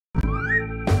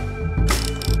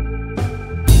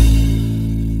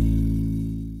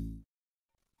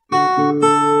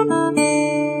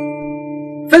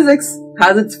Physics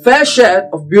has its fair share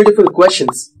of beautiful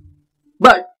questions.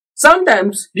 But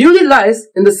sometimes beauty lies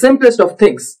in the simplest of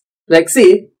things. Like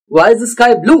say, why is the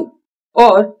sky blue?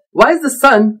 Or why is the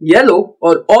sun yellow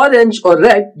or orange or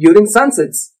red during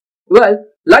sunsets? Well,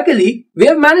 luckily, we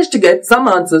have managed to get some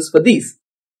answers for these.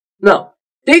 Now,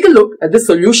 take a look at this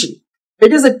solution.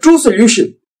 It is a true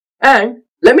solution. And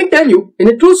let me tell you, in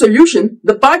a true solution,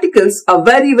 the particles are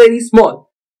very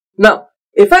small. Now,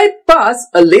 if I pass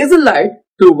a laser light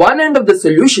through one end of the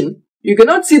solution, you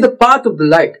cannot see the path of the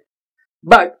light.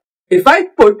 But if I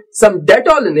put some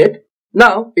Dettol in it,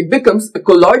 now it becomes a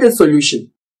colloidal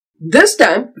solution. This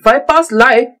time, if I pass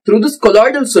light through this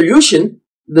colloidal solution,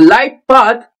 the light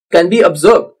path can be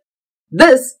observed.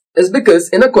 This is because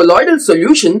in a colloidal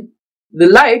solution, the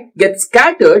light gets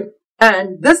scattered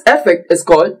and this effect is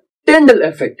called Tyndal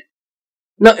Effect.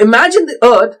 Now imagine the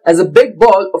earth as a big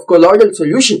ball of colloidal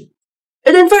solution.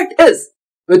 It in fact is,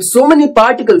 with so many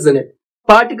particles in it.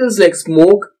 Particles like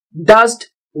smoke,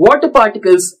 dust, water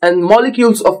particles and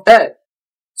molecules of air.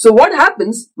 So what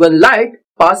happens when light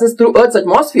passes through Earth's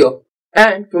atmosphere?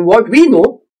 And from what we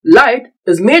know, light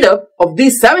is made up of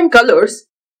these 7 colors,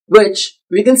 which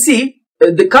we can see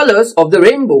the colors of the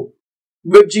rainbow,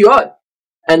 which you are.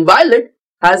 And violet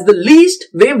has the least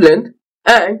wavelength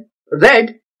and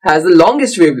red has the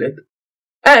longest wavelength.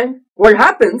 And what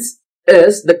happens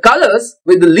is the colors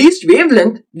with the least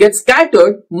wavelength get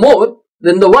scattered more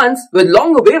than the ones with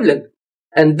longer wavelength.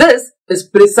 And this is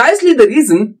precisely the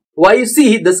reason why you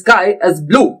see the sky as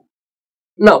blue.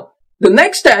 Now, the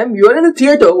next time you are in the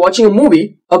theater watching a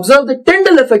movie, observe the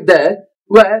Tyndall effect there,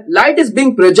 where light is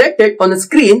being projected on a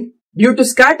screen due to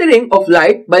scattering of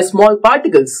light by small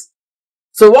particles.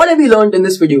 So what have we learned in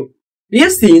this video? We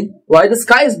have seen why the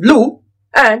sky is blue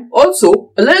and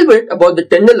also a little bit about the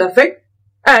Tyndall effect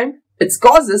and its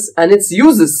causes and its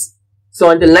uses.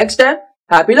 So until next time,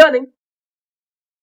 happy learning!